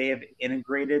is they have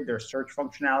integrated their search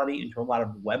functionality into a lot of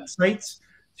websites.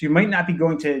 So you might not be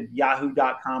going to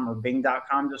yahoo.com or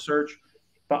bing.com to search,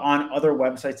 but on other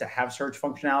websites that have search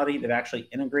functionality, they've actually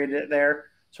integrated it there.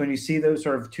 So when you see those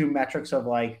sort of two metrics of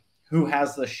like who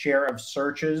has the share of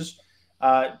searches,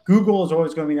 Google is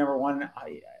always going to be number one.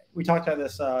 We talked about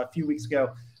this a few weeks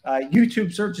ago.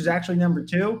 YouTube search is actually number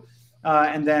two.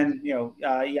 And then,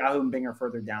 Yahoo and Bing are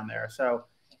further down there. So,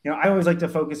 I always like to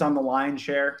focus on the lion's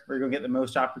share where you're going to get the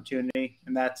most opportunity.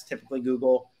 And that's typically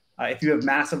Google. If you have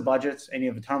massive budgets and you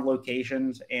have a ton of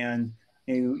locations and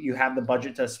you have the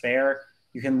budget to spare,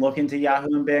 you can look into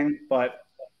Yahoo and Bing. But,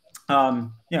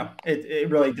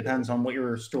 it really depends on what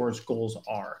your store's goals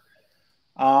are.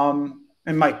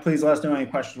 And Mike, please let us know any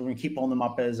questions. We're going to keep pulling them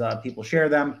up as people share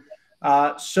them.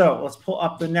 So let's pull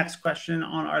up the next question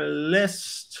on our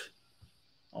list.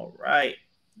 All right.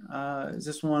 Is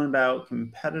this one about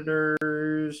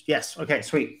competitors? Yes. Okay,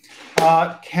 sweet.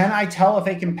 Can I tell if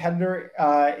a competitor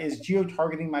is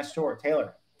geo-targeting my store?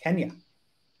 Taylor, can you?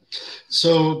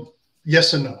 So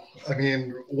yes and no. I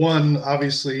mean, one,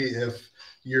 obviously, if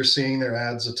you're seeing their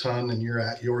ads a ton and you're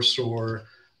at your store,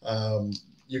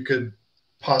 you could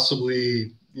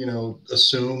possibly,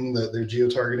 assume that they're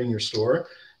geo-targeting your store.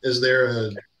 Is there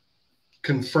a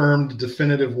confirmed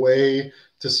definitive way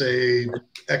to say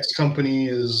X company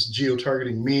is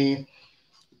geo-targeting me?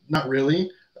 Not really.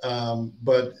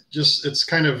 But just, it's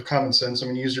kind of common sense. I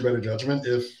mean, use your better judgment.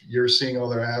 If you're seeing all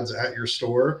their ads at your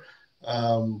store,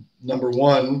 number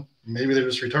one, maybe they're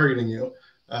just retargeting you.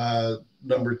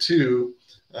 Number two,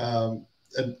 and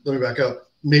let me back up.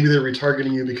 Maybe they're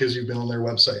retargeting you because you've been on their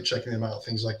website, checking them out,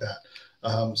 things like that.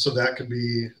 So that could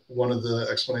be one of the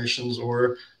explanations,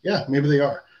 or yeah, maybe they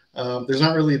are. There's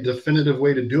not really a definitive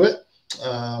way to do it,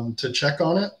 to check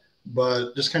on it,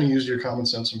 but just kind of use your common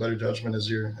sense and better judgment as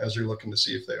you're looking to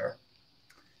see if they are.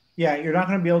 Yeah, you're not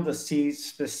going to be able to see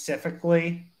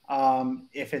specifically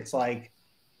if it's like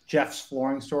Jeff's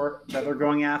flooring store that they're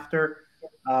going after.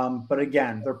 But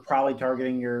again, they're probably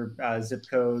targeting your zip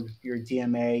code, your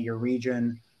DMA, your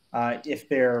region, if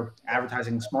they're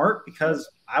advertising smart, because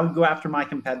I would go after my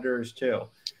competitors too.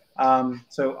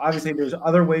 So obviously there's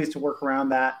other ways to work around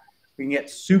that. We can get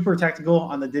super technical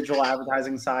on the digital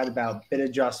advertising side about bid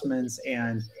adjustments,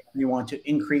 and you want to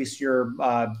increase your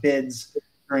bids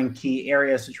during key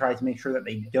areas to try to make sure that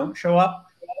they don't show up.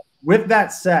 With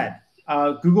that said,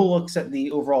 Google looks at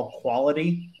the overall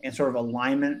quality and sort of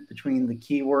alignment between the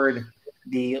keyword,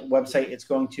 the website it's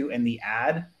going to, and the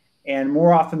ad. And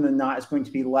more often than not, it's going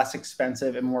to be less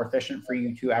expensive and more efficient for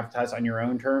you to advertise on your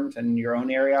own terms and in your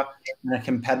own area than a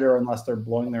competitor, unless they're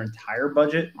blowing their entire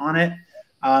budget on it.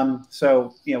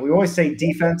 So, we always say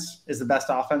defense is the best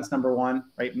offense, number one,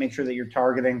 right? Make sure that you're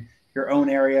targeting your own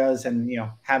areas and,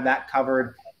 have that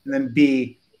covered. And then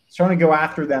B, starting to go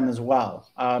after them as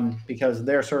well, because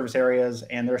their service areas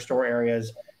and their store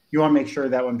areas, you want to make sure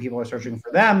that when people are searching for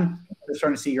them, they're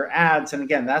starting to see your ads. And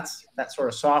again, that's that sort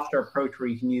of softer approach where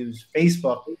you can use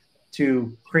Facebook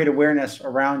to create awareness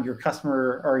around your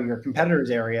customer or your competitors'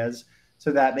 areas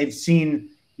so that they've seen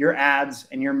your ads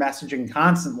and your messaging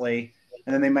constantly.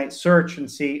 And then they might search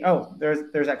and see, oh,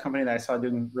 there's that company that I saw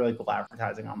doing really cool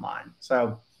advertising online.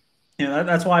 So,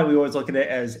 that's why we always look at it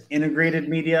as integrated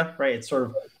media, right? It's sort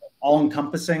of all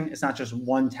encompassing. It's not just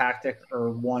one tactic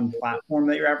or one platform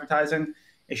that you're advertising.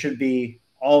 It should be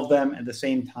all of them at the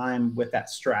same time with that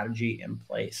strategy in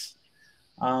place.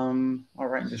 All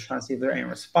right, I'm just trying to see if there are any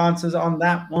responses on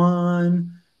that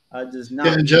one. Does Yeah,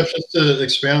 not. and Jeff, just to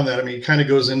expand on that, I mean, it kind of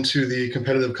goes into the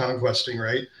competitive conquesting,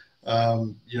 right?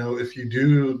 If you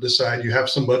do decide you have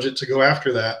some budget to go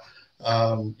after that,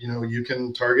 you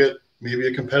can target maybe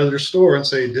a competitor store and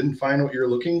say, didn't find what you're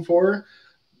looking for,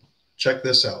 check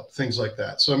this out, things like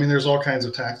that. So, I mean, there's all kinds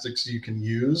of tactics you can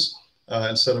use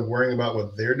instead of worrying about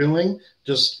what they're doing.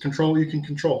 Just control what you can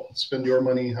control. Spend your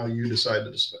money how you decide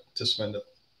to spend it.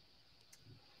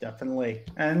 Definitely.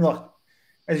 And look,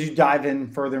 as you dive in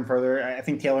further and further, I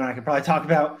think Taylor and I could probably talk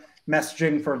about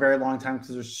messaging for a very long time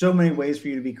because there's so many ways for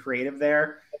you to be creative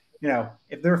there.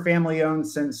 If they're family owned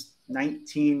since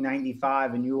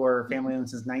 1995 and you are family owned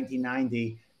since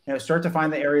 1990, start to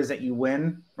find the areas that you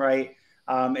win, right?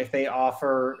 If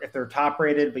they're top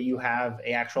rated, but you have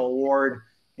a actual award,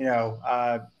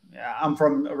 I'm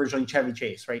from originally Chevy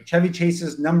Chase, right? Chevy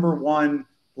Chase's #1,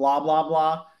 blah, blah,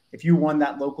 blah. If you won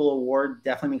that local award,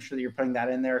 definitely make sure that you're putting that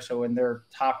in there. So when they're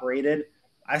top rated,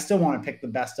 I still want to pick the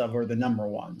best of or the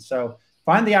 #1. So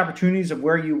find the opportunities of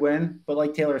where you win. But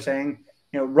like Taylor's saying,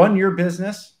 run your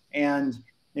business and,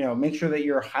 make sure that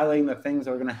you're highlighting the things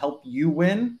that are going to help you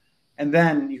win. And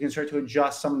then you can start to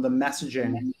adjust some of the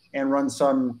messaging and run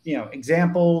some,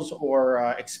 examples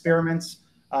or experiments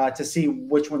to see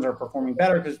which ones are performing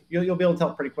better because you'll be able to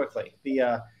tell pretty quickly.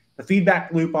 The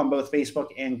feedback loop on both Facebook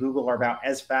and Google are about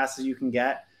as fast as you can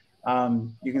get.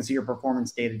 You can see your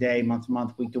performance day to day, month to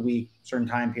month, week to week, certain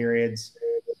time periods.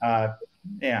 I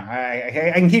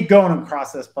can keep going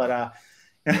across this, but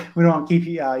we don't want to keep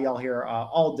y'all here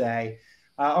all day.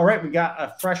 All right, we got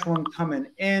a fresh one coming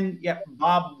in. Yep,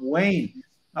 Bob Wayne.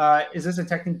 Is this a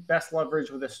technique best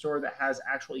leverage with a store that has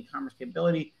actual e-commerce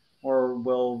capability, or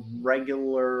will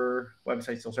regular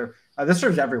websites still serve? This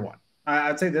serves everyone.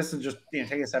 I'd say this is just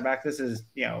take a step back. This is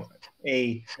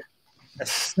a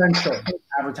essential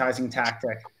advertising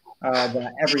tactic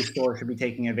that every store should be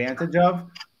taking advantage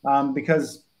of,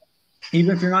 because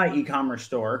even if you're not an e-commerce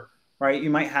store, right,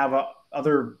 you might have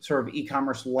other sort of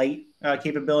e-commerce light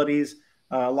capabilities.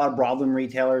 A lot of broadloom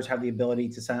retailers have the ability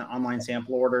to send online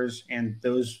sample orders, and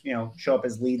those show up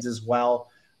as leads as well.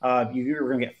 You're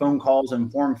going to get phone calls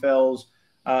and form fills.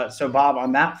 So Bob,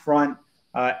 on that front,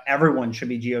 everyone should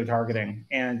be geo-targeting.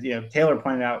 And, Taylor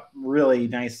pointed out really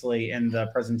nicely in the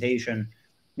presentation,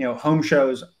 home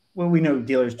shows. Well, we know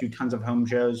dealers do tons of home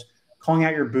shows, calling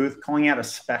out your booth, calling out a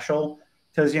special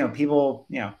because, people,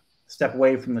 step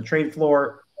away from the trade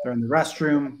floor. They're in the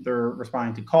restroom. They're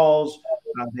responding to calls.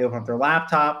 They open up their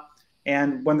laptop.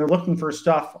 And when they're looking for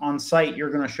stuff on site, you're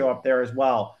going to show up there as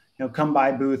well. Come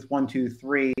by booth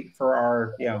 123 for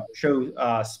our,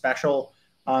 show special.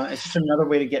 It's just another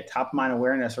way to get top of mind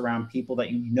awareness around people that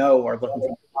are looking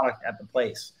for the product at the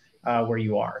place where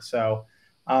you are. So,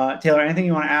 Taylor, anything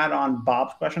you want to add on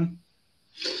Bob's question?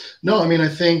 No, I mean, I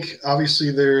think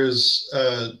obviously there's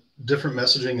different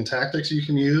messaging and tactics you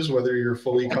can use, whether you're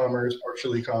full e-commerce,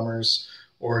 partial e-commerce,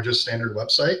 or just standard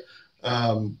website.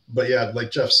 But yeah,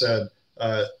 like Jeff said,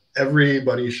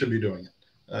 everybody should be doing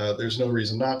it. There's no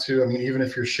reason not to. I mean, even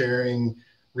if you're sharing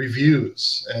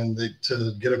reviews and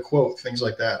to get a quote, things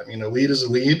like that. I mean, a lead is a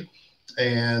lead,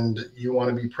 and you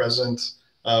want to be present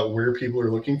where people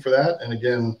are looking for that. And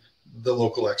again, the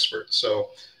local expert. So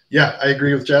yeah, I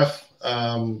agree with Jeff.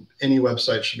 Any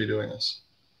website should be doing this.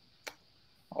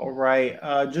 All right.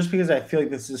 Just because I feel like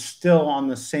this is still on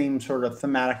the same sort of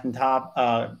thematic and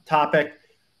topic.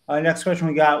 Next question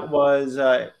we got was,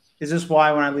 is this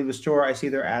why when I leave a store, I see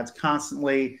their ads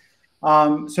constantly?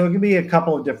 So it could be a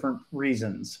couple of different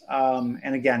reasons.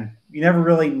 And again, you never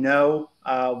really know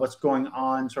what's going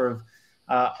on sort of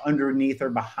underneath or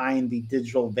behind the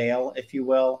digital veil, if you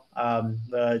will,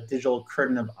 the digital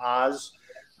curtain of Oz.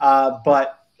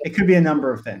 But it could be a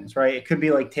number of things, right? It could be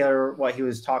like Taylor, what he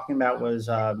was talking about was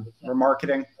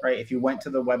remarketing, right? If you went to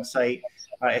the website,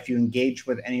 if you engaged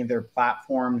with any of their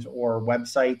platforms or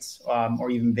websites or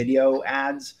even video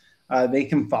ads, they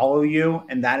can follow you.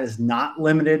 And that is not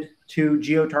limited to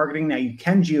geo-targeting. Now, you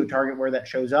can geo-target where that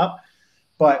shows up,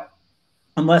 but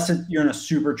unless you're in a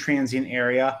super transient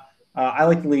area. I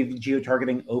like to leave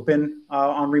geo-targeting open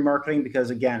on remarketing because,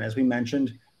 again, as we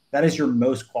mentioned, that is your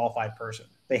most qualified person.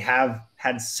 They have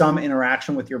had some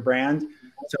interaction with your brand.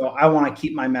 So I want to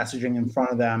keep my messaging in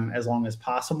front of them as long as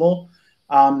possible.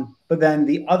 But then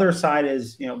the other side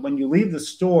is, when you leave the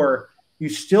store, you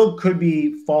still could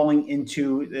be falling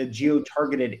into the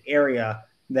geo-targeted area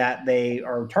that they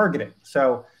are targeting.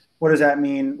 So what does that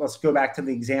mean? Let's go back to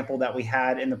the example that we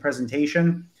had in the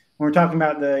presentation. When we're talking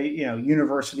about the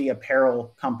university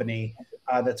apparel company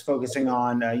that's focusing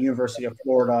on University of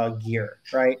Florida gear,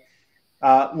 right?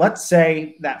 Let's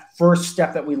say that first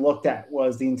step that we looked at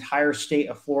was the entire state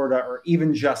of Florida or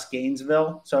even just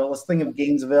Gainesville. So let's think of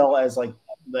Gainesville as like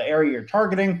the area you're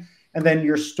targeting and then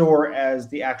your store as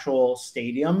the actual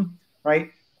stadium, right?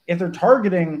 If they're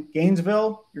targeting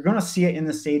Gainesville, you're going to see it in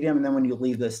the stadium and then when you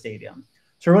leave the stadium.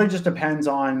 So it really just depends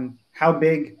on how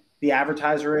big the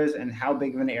advertiser is and how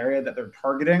big of an area that they're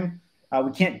targeting.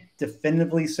 We can't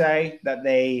definitively say that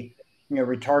they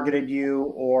retargeted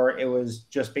you or it was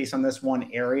just based on this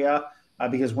one area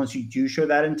because once you do show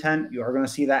that intent, you are going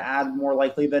to see that ad more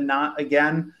likely than not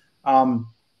again.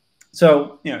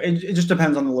 So it just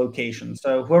depends on the location.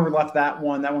 So whoever left that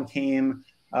one came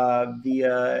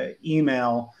via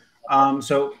email.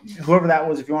 So whoever that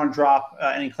was, if you want to drop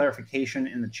any clarification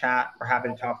in the chat, we're happy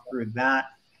to talk through that.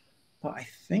 But I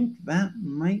think that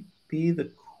might be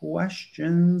the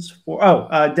questions for.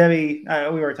 Debbie, we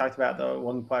already talked about the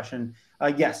one question.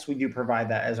 Yes, we do provide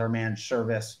that as our managed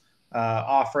service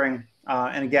offering.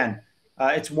 And again,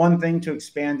 it's one thing to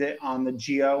expand it on the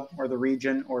geo or the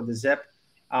region or the zip.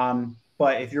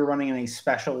 But if you're running any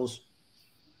specials,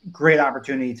 great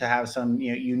opportunity to have some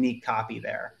unique copy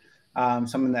there.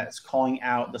 Something that's calling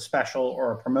out the special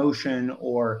or a promotion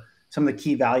or some of the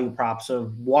key value props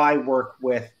of why work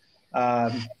with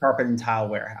Carpet and Tile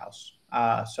Warehouse.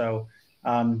 So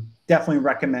definitely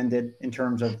recommended in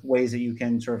terms of ways that you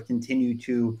can sort of continue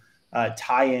to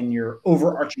tie in your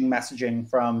overarching messaging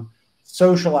from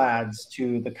social ads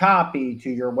to the copy to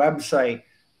your website.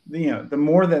 The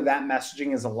more that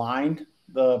messaging is aligned,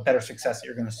 the better success that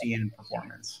you're going to see in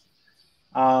performance.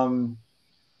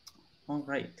 All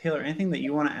right, Taylor, anything that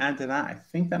you want to add to that? I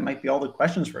think that might be all the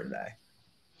questions for today.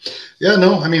 Yeah,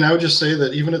 no, I mean, I would just say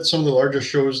that even at some of the larger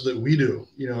shows that we do,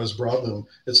 as Broadloom,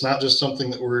 it's not just something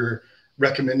that we're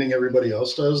recommending everybody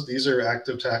else does. These are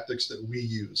active tactics that we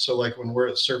use. So like when we're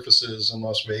at Surfaces in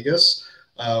Las Vegas,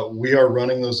 we are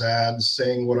running those ads,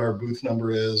 saying what our booth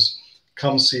number is,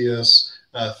 come see us,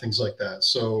 things like that.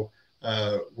 So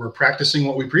we're practicing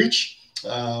what we preach,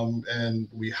 and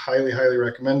we highly, highly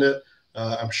recommend it.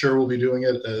 I'm sure we'll be doing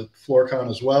it at FloorCon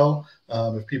as well.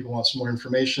 If people want some more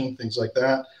information, things like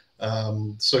that.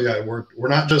 So yeah, we're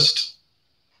not just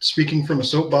speaking from a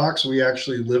soapbox. We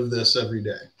actually live this every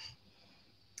day.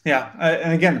 Yeah,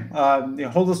 and again,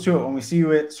 hold us to it when we see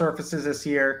you at Surfaces this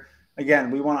year.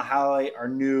 Again, we want to highlight our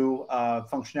new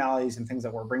functionalities and things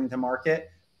that we're bringing to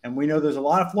market. And we know there's a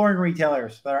lot of flooring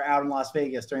retailers that are out in Las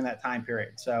Vegas during that time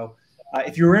period. So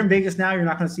if you're in Vegas now, you're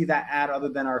not going to see that ad other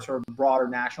than our sort of broader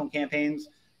national campaigns.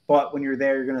 But when you're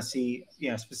there, you're going to see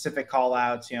specific call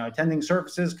outs, attending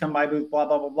Surfaces, come by booth, blah,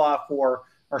 blah, blah, blah, for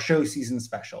our show season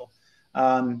special.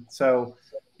 So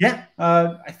yeah,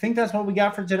 I think that's what we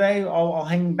got for today. I'll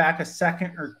hang back a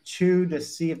second or two to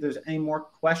see if there's any more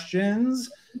questions.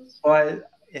 But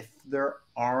if there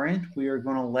aren't, we are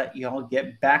going to let y'all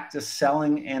get back to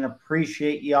selling and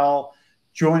appreciate y'all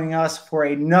joining us for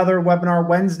another webinar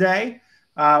Wednesday.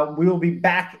 We will be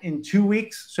back in 2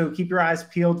 weeks, so keep your eyes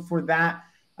peeled for that.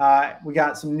 We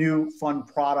got some new fun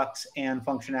products and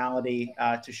functionality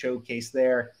to showcase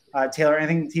there. Taylor,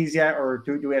 anything to tease yet, or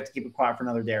do we have to keep it quiet for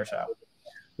another day or so?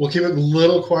 We'll keep it a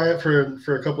little quiet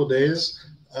for a couple of days,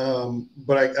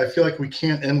 but I feel like we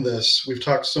can't end this. We've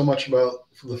talked so much about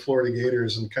the Florida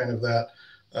Gators and kind of that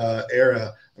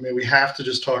era. I mean, we have to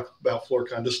just talk about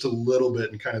FloorCon just a little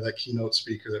bit and kind of that keynote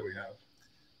speaker that we have.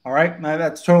 All right,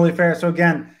 that's totally fair. So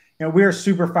again, we are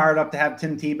super fired up to have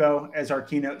Tim Tebow as our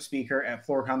keynote speaker at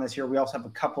FloorCon this year. We also have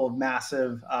a couple of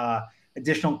massive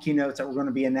additional keynotes that we're going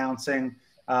to be announcing.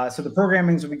 So the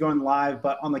programmings will be going live,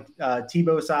 but on the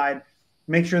Tebow side,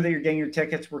 make sure that you're getting your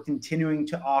tickets. We're continuing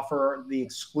to offer the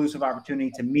exclusive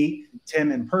opportunity to meet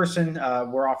Tim in person.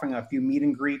 We're offering a few meet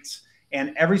and greets,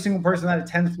 and every single person that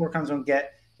attends FloorCon is going to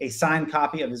get a signed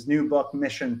copy of his new book,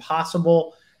 Mission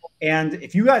Possible. And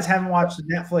if you guys haven't watched the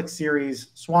Netflix series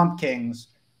Swamp Kings,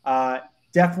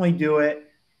 definitely do it.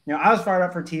 I was fired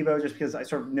up for Tebow just because I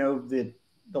sort of know the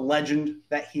legend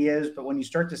that he is, but when you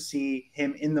start to see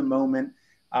him in the moment,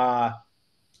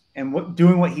 and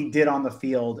doing what he did on the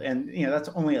field. And, you know, that's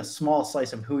only a small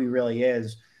slice of who he really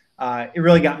is. It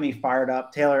really got me fired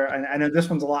up. Taylor, I know this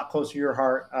one's a lot closer to your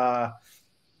heart.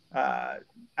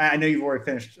 I know you've already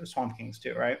finished Swamp Kings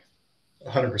too, right?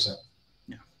 100%.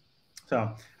 Yeah.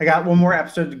 So I got one more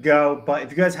episode to go, but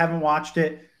if you guys haven't watched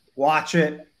it, watch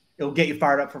it. It'll get you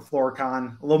fired up for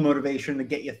FloorCon, a little motivation to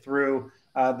get you through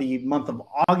the month of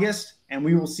August. And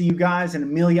we will see you guys in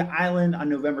Amelia Island on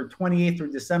November 28th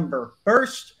through December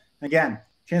 1st. Again,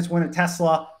 chance to win a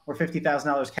Tesla or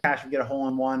 $50,000 cash if you get a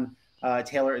hole-in-one.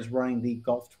 Taylor is running the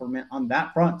golf tournament on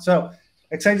that front. So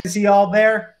excited to see you all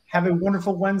there. Have a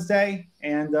wonderful Wednesday,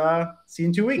 and see you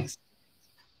in 2 weeks.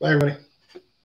 Bye, everybody.